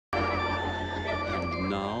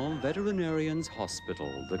Now, Veterinarian's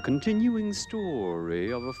Hospital, the continuing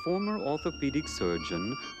story of a former orthopedic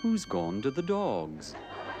surgeon who's gone to the dogs.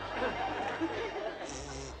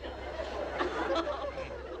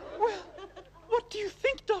 Well, what do you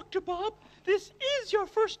think, Dr. Bob? This is your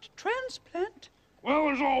first transplant. Well,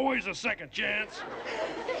 there's always a second chance.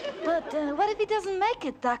 But what if he doesn't make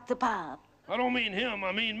it, Dr. Bob? I don't mean him,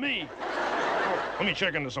 I mean me. Oh, let me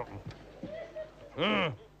check into something.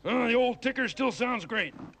 The old ticker still sounds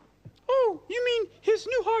great. Oh, you mean his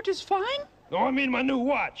new heart is fine? No, I mean my new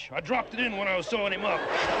watch. I dropped it in when I was sewing him up.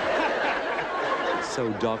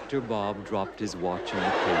 So Dr. Bob dropped his watch in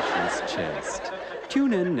the patient's chest.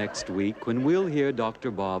 Tune in next week when we'll hear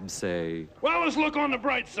Dr. Bob say, Well, let's look on the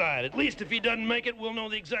bright side. At least if he doesn't make it, we'll know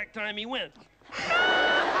the exact time he went.